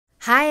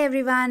Hi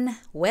everyone,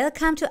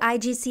 welcome to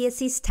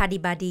IGCSE Study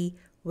Buddy,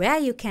 where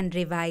you can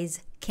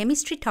revise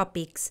chemistry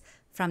topics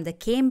from the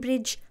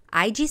Cambridge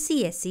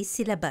IGCSE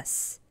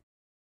syllabus.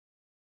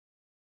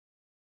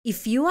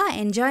 If you are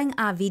enjoying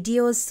our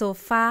videos so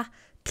far,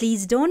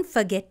 please don't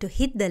forget to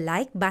hit the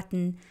like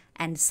button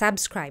and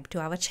subscribe to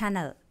our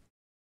channel.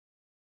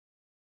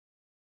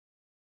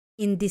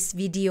 In this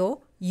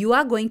video, you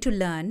are going to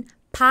learn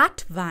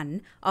Part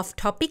 1 of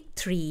Topic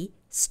 3,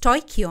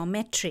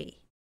 Stoichiometry.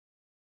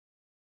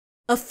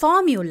 A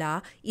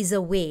formula is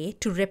a way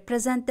to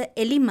represent the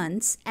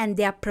elements and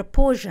their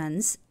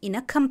proportions in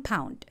a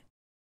compound.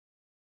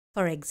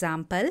 For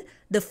example,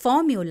 the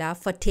formula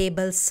for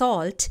table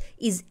salt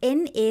is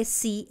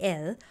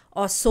NaCl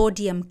or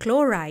sodium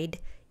chloride,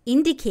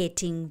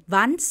 indicating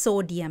one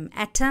sodium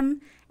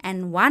atom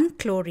and one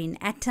chlorine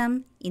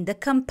atom in the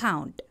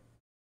compound.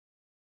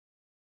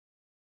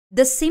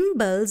 The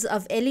symbols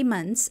of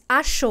elements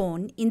are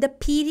shown in the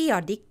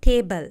periodic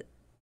table.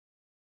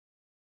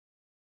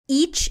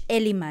 Each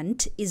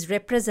element is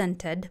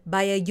represented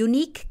by a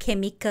unique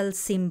chemical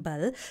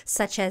symbol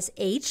such as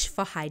H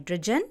for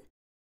hydrogen,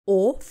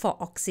 O for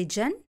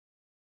oxygen,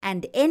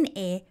 and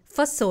Na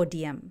for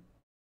sodium.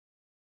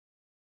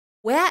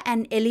 Where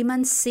an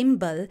element's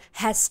symbol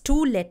has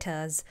two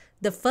letters,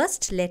 the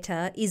first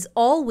letter is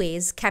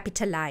always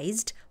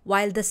capitalized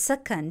while the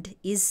second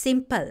is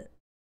simple.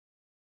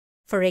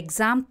 For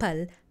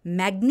example,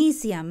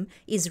 magnesium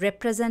is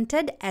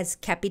represented as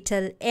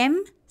capital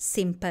M,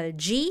 simple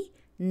G,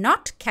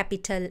 not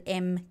capital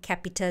M,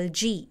 capital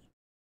G.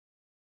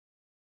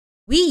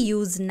 We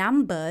use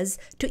numbers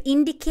to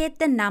indicate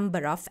the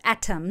number of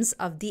atoms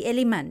of the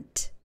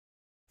element.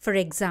 For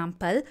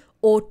example,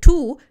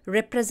 O2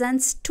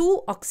 represents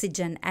 2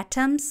 oxygen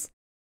atoms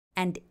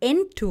and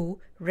N2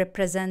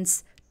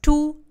 represents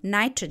 2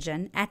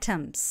 nitrogen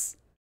atoms.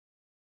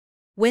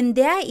 When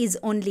there is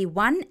only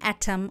one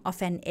atom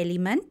of an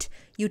element,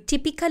 you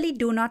typically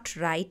do not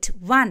write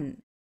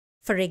 1.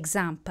 For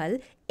example,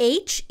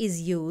 H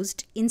is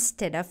used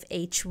instead of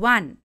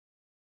H1.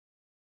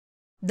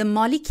 The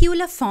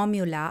molecular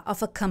formula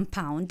of a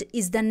compound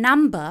is the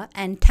number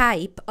and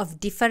type of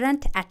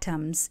different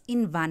atoms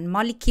in one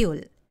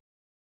molecule.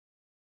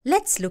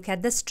 Let's look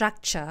at the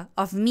structure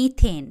of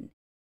methane.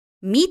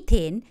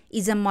 Methane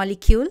is a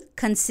molecule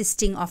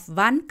consisting of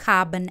one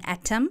carbon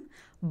atom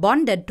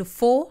bonded to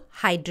 4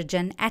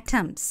 hydrogen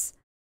atoms.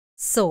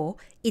 So,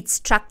 its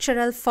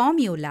structural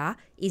formula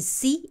is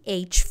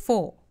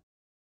CH4.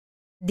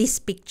 This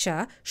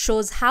picture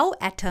shows how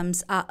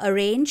atoms are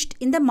arranged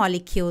in the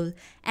molecule,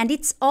 and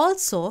it's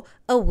also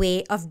a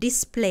way of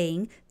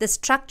displaying the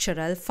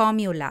structural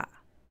formula.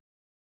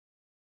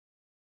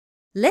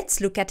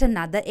 Let's look at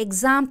another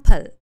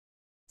example.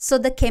 So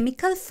the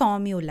chemical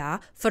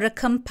formula for a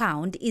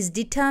compound is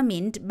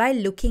determined by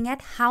looking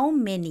at how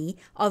many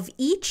of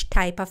each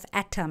type of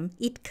atom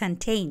it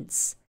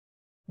contains.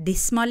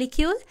 This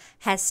molecule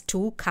has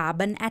 2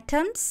 carbon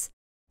atoms,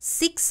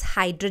 6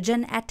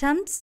 hydrogen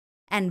atoms,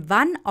 and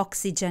 1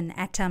 oxygen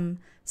atom,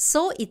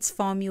 so its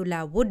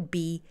formula would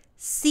be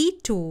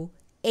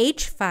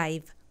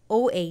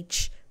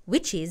C2H5OH,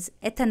 which is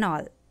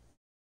ethanol.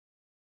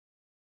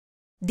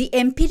 The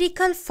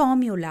empirical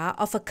formula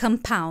of a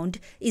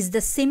compound is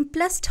the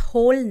simplest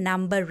whole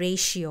number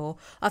ratio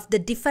of the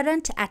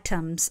different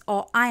atoms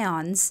or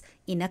ions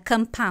in a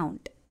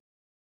compound.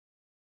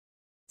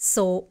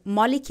 So,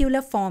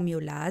 molecular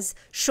formulas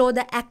show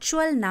the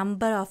actual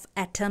number of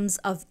atoms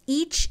of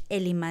each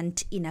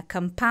element in a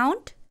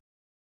compound,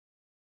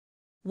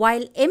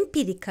 while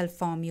empirical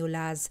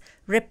formulas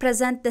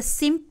represent the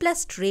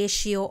simplest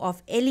ratio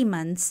of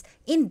elements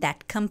in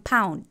that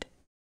compound.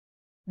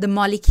 The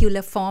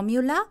molecular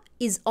formula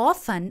is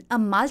often a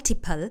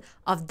multiple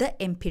of the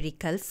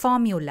empirical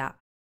formula.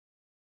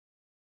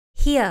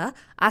 Here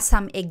are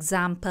some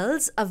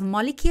examples of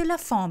molecular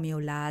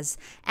formulas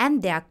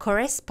and their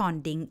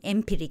corresponding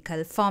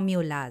empirical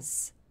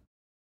formulas.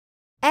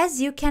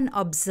 As you can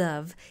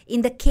observe,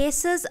 in the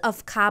cases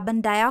of carbon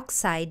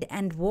dioxide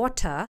and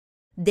water,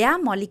 their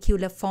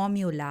molecular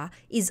formula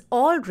is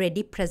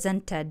already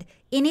presented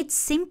in its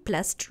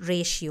simplest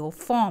ratio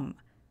form,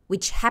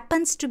 which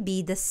happens to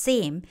be the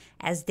same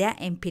as their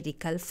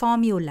empirical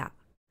formula.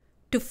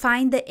 To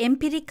find the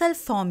empirical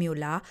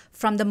formula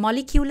from the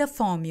molecular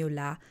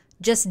formula,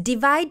 just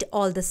divide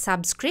all the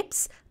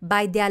subscripts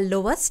by their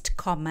lowest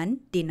common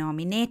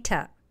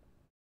denominator.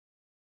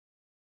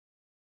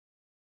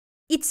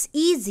 It's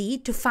easy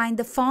to find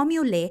the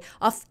formulae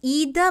of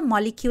either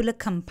molecular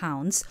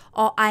compounds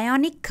or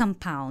ionic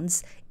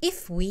compounds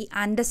if we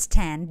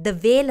understand the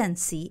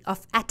valency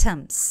of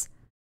atoms.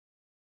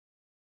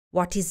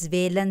 What is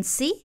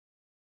valency?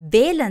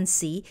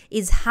 Valency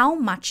is how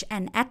much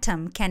an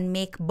atom can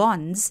make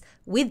bonds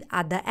with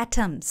other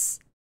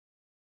atoms.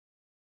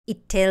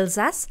 It tells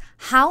us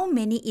how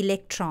many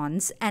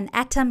electrons an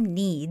atom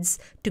needs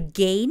to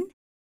gain,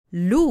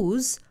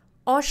 lose,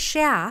 or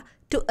share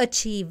to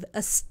achieve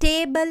a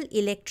stable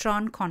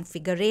electron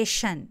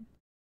configuration.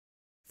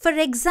 For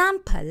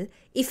example,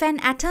 if an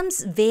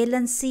atom's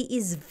valency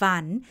is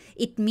 1,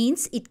 it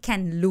means it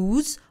can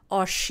lose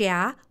or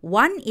share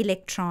one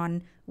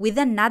electron with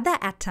another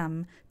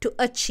atom to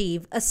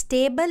achieve a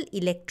stable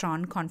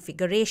electron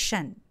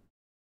configuration.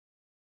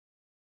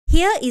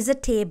 Here is a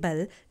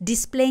table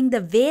displaying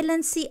the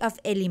valency of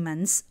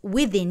elements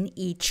within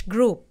each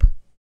group.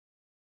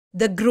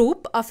 The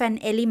group of an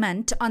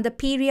element on the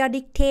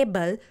periodic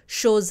table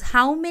shows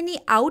how many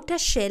outer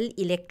shell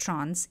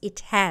electrons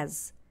it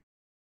has.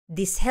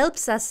 This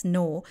helps us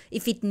know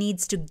if it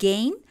needs to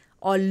gain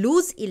or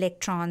lose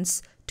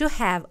electrons to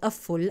have a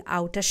full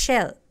outer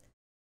shell.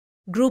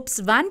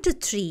 Groups 1 to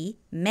 3,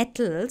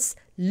 metals,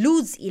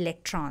 lose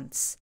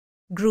electrons.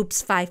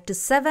 Groups 5 to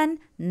 7,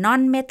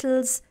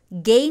 non-metals,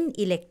 gain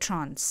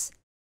electrons.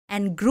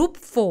 And group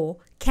 4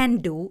 can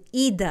do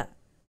either.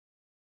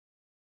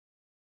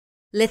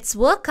 Let's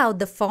work out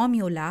the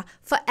formula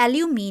for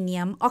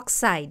aluminium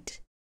oxide.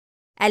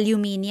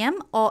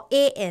 Aluminium, or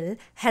Al,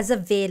 has a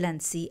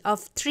valency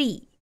of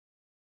 3,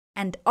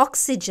 and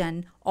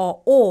oxygen,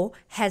 or O,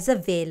 has a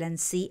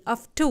valency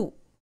of 2.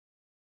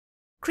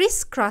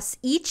 Crisscross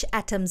each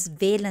atom's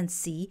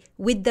valency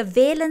with the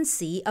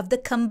valency of the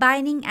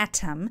combining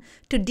atom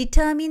to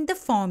determine the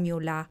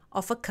formula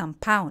of a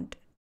compound.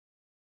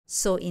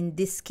 So in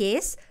this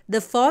case, the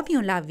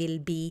formula will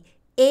be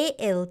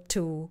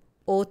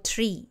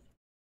Al2O3.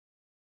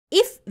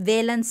 If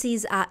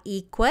valencies are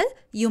equal,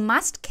 you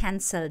must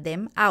cancel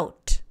them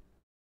out.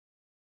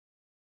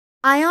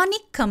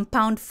 Ionic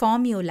compound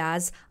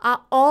formulas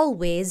are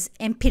always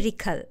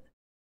empirical.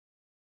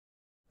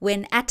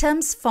 When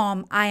atoms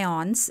form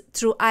ions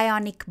through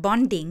ionic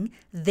bonding,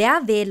 their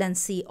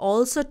valency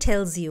also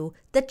tells you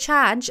the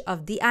charge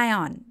of the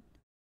ion.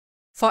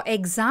 For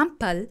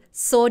example,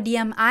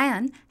 sodium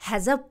ion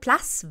has a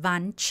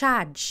 +1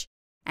 charge,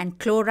 and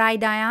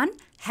chloride ion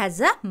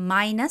has a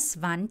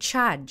 -1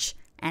 charge,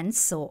 and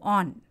so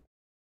on.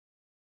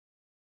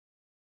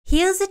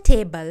 Here's a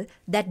table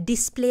that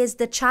displays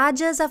the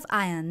charges of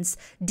ions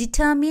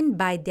determined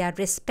by their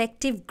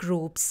respective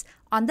groups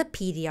on the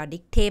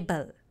periodic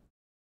table.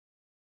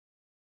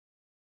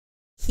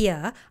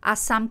 Here are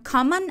some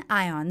common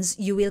ions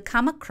you will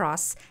come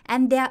across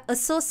and their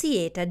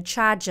associated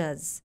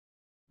charges.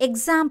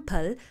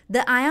 Example,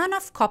 the ion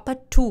of copper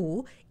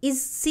 2 is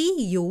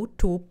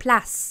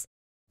Cu2+.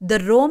 The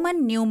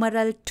Roman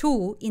numeral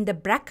 2 in the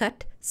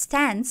bracket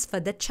stands for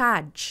the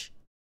charge.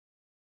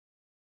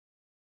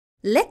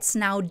 Let's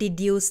now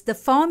deduce the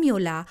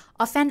formula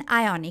of an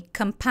ionic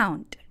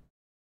compound.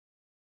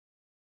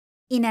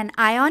 In an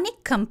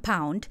ionic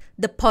compound,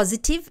 the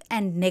positive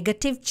and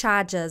negative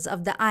charges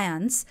of the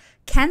ions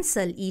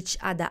cancel each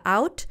other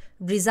out,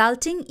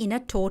 resulting in a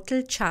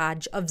total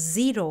charge of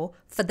 0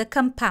 for the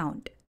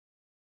compound.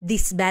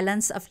 This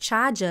balance of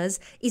charges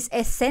is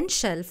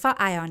essential for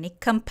ionic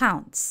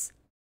compounds.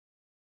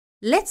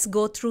 Let's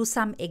go through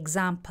some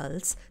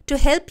examples to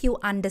help you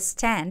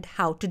understand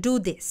how to do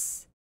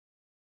this.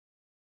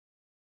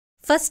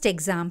 First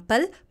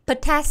example,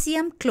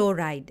 potassium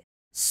chloride.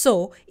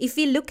 So, if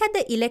we look at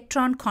the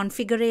electron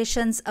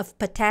configurations of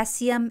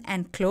potassium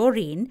and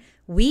chlorine,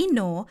 we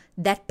know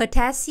that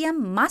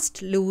potassium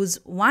must lose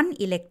one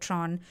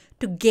electron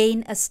to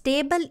gain a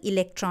stable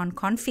electron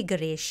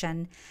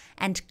configuration,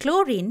 and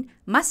chlorine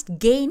must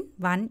gain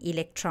one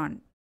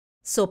electron.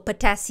 So,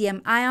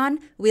 potassium ion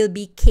will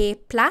be K+.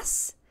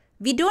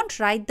 We don't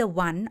write the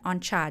 1 on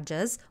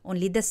charges,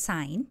 only the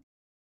sign.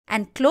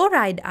 And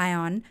chloride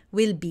ion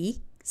will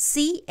be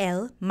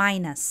Cl-.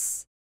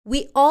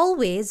 We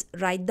always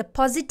write the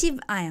positive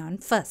ion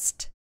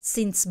first.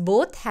 Since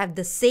both have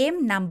the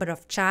same number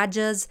of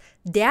charges,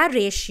 their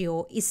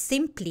ratio is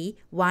simply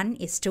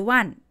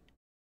 1:1.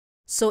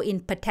 So in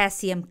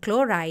potassium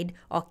chloride,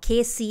 or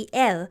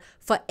KCl,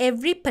 for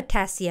every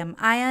potassium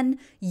ion,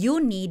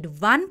 you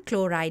need one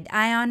chloride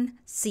ion,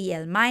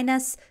 Cl-,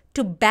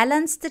 to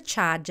balance the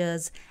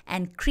charges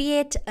and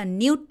create a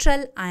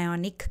neutral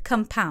ionic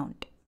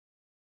compound.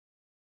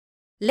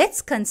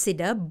 Let's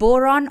consider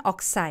boron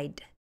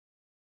oxide.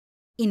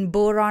 In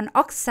boron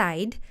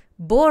oxide,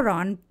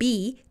 boron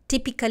B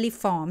typically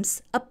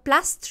forms a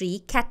 +3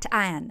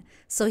 cation,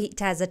 so it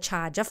has a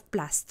charge of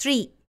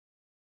 +3.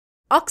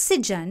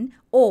 Oxygen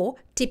O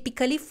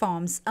typically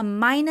forms a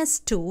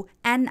 -2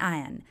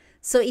 anion,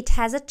 so it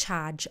has a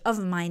charge of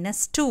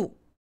 -2.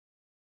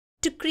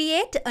 To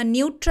create a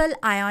neutral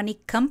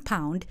ionic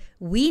compound,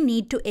 we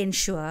need to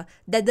ensure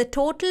that the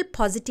total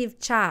positive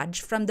charge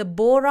from the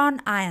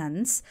boron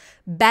ions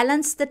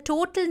balance the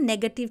total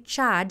negative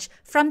charge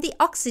from the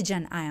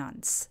oxygen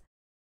ions.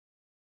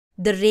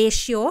 The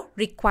ratio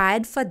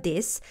required for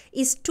this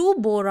is 2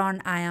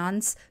 boron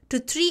ions to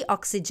 3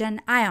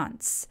 oxygen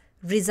ions,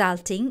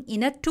 resulting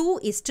in a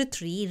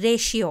 2:3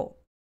 ratio.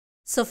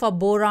 So for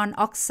boron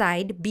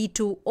oxide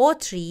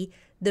B2O3,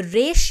 the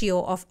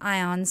ratio of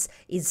ions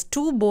is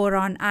 2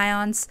 boron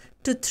ions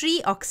to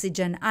 3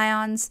 oxygen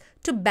ions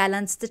to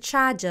balance the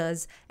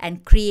charges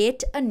and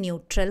create a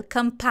neutral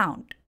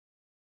compound.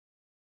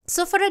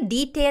 So for a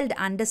detailed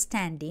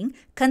understanding,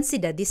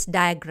 consider this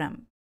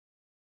diagram.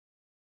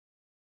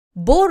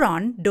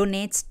 Boron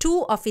donates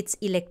 2 of its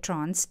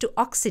electrons to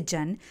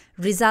oxygen,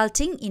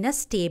 resulting in a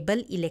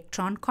stable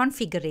electron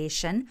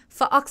configuration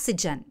for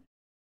oxygen.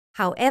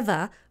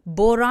 However,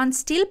 boron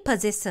still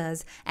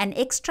possesses an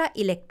extra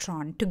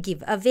electron to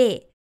give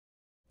away,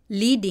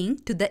 leading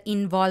to the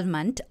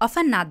involvement of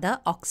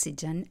another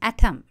oxygen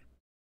atom.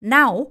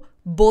 Now,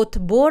 both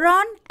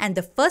boron and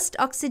the first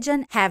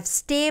oxygen have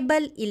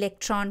stable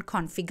electron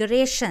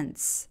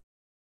configurations.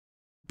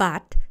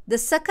 But the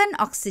second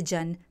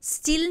oxygen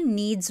still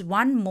needs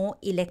 1 more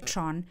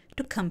electron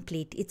to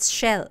complete its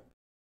shell.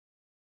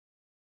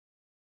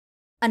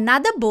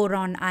 Another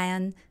boron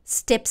ion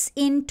steps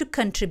in to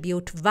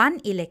contribute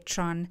 1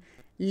 electron,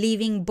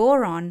 leaving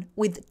boron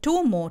with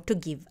 2 more to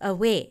give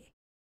away.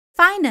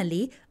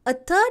 Finally, a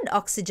third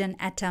oxygen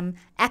atom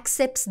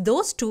accepts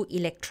those 2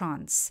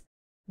 electrons.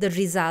 The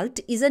result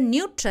is a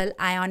neutral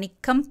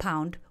ionic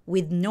compound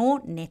with no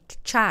net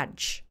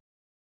charge.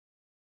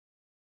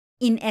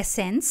 In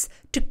essence,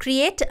 to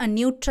create a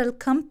neutral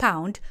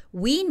compound,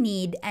 we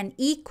need an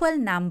equal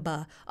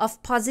number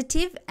of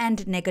positive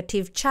and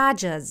negative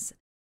charges.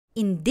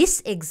 In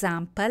this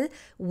example,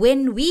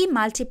 when we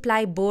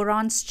multiply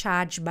boron's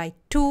charge by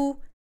 2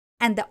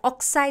 and the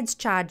oxide's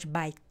charge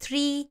by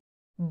 3,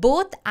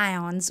 both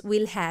ions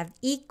will have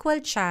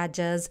equal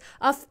charges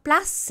of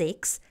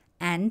 +6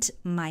 and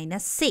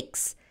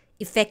 -6,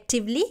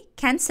 effectively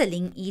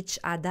cancelling each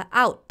other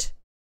out.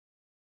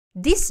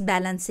 This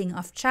balancing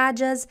of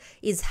charges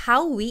is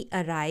how we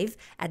arrive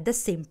at the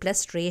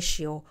simplest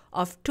ratio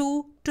of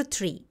 2 to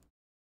 3.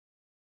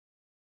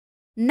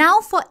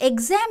 Now, for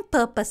exam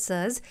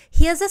purposes,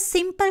 here's a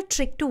simple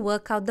trick to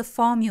work out the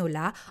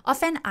formula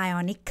of an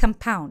ionic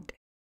compound.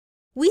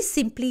 We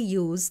simply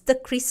use the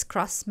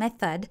crisscross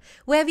method,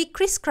 where we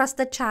crisscross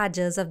the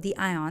charges of the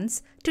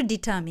ions to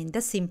determine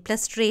the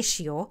simplest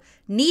ratio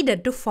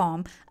needed to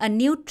form a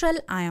neutral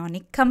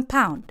ionic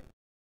compound.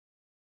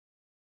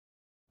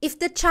 If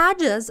the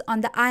charges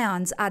on the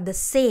ions are the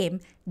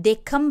same, they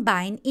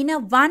combine in a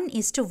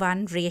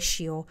 1:1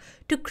 ratio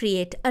to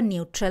create a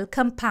neutral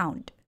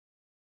compound.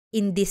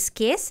 In this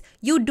case,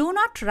 you do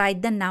not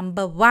write the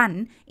number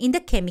 1 in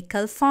the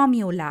chemical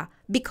formula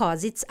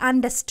because it's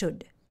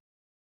understood.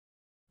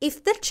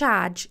 If the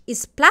charge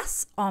is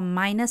plus or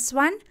minus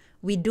 1,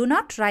 we do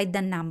not write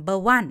the number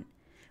 1.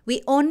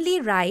 We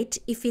only write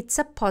if it's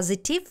a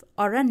positive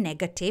or a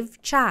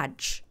negative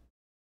charge.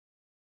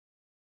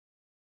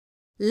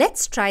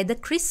 Let's try the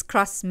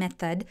crisscross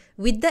method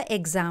with the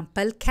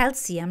example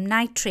calcium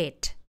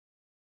nitrate.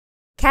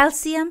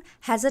 Calcium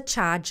has a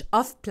charge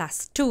of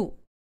 +2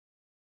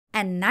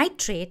 and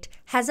nitrate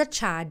has a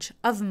charge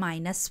of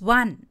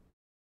 -1.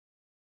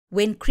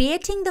 When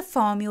creating the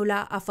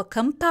formula of a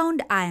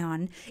compound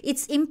ion,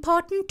 it's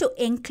important to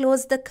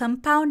enclose the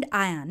compound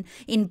ion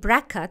in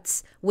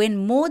brackets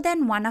when more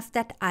than one of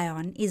that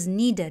ion is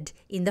needed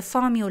in the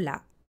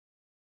formula.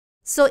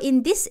 So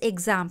in this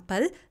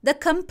example, the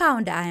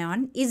compound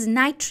ion is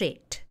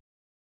nitrate.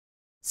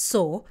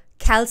 So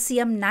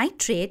calcium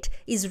nitrate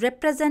is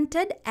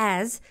represented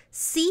as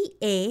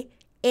CaNO3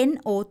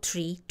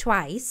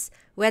 twice,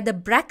 where the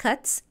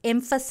brackets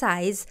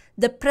emphasize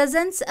the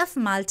presence of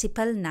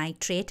multiple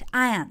nitrate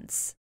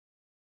ions.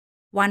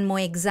 One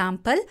more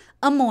example,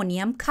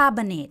 ammonium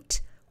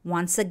carbonate.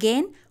 Once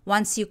again,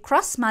 once you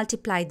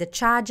cross-multiply the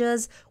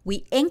charges,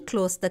 we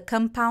enclose the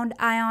compound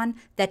ion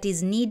that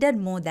is needed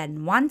more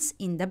than once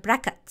in the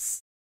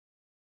brackets.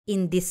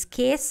 In this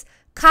case,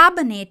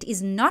 carbonate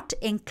is not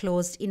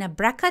enclosed in a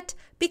bracket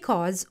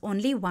because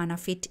only one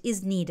of it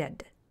is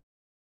needed.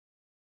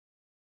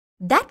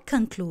 That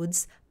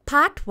concludes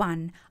Part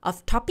 1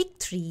 of Topic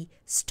 3,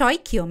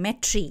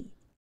 Stoichiometry.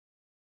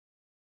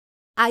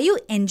 Are you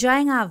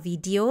enjoying our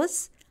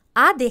videos?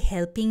 Are they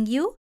helping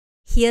you?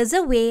 Here's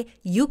a way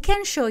you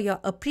can show your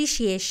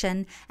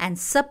appreciation and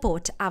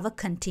support our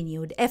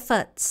continued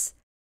efforts.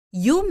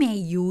 You may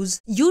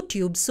use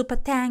YouTube Super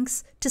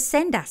Thanks to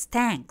send us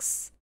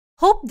thanks.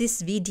 Hope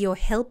this video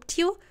helped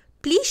you.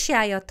 Please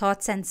share your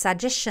thoughts and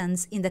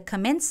suggestions in the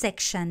comment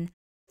section.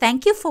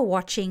 Thank you for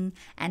watching,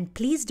 and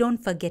please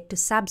don't forget to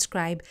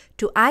subscribe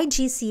to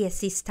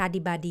IGCSE Study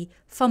Buddy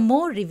for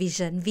more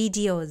revision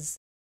videos.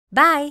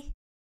 Bye!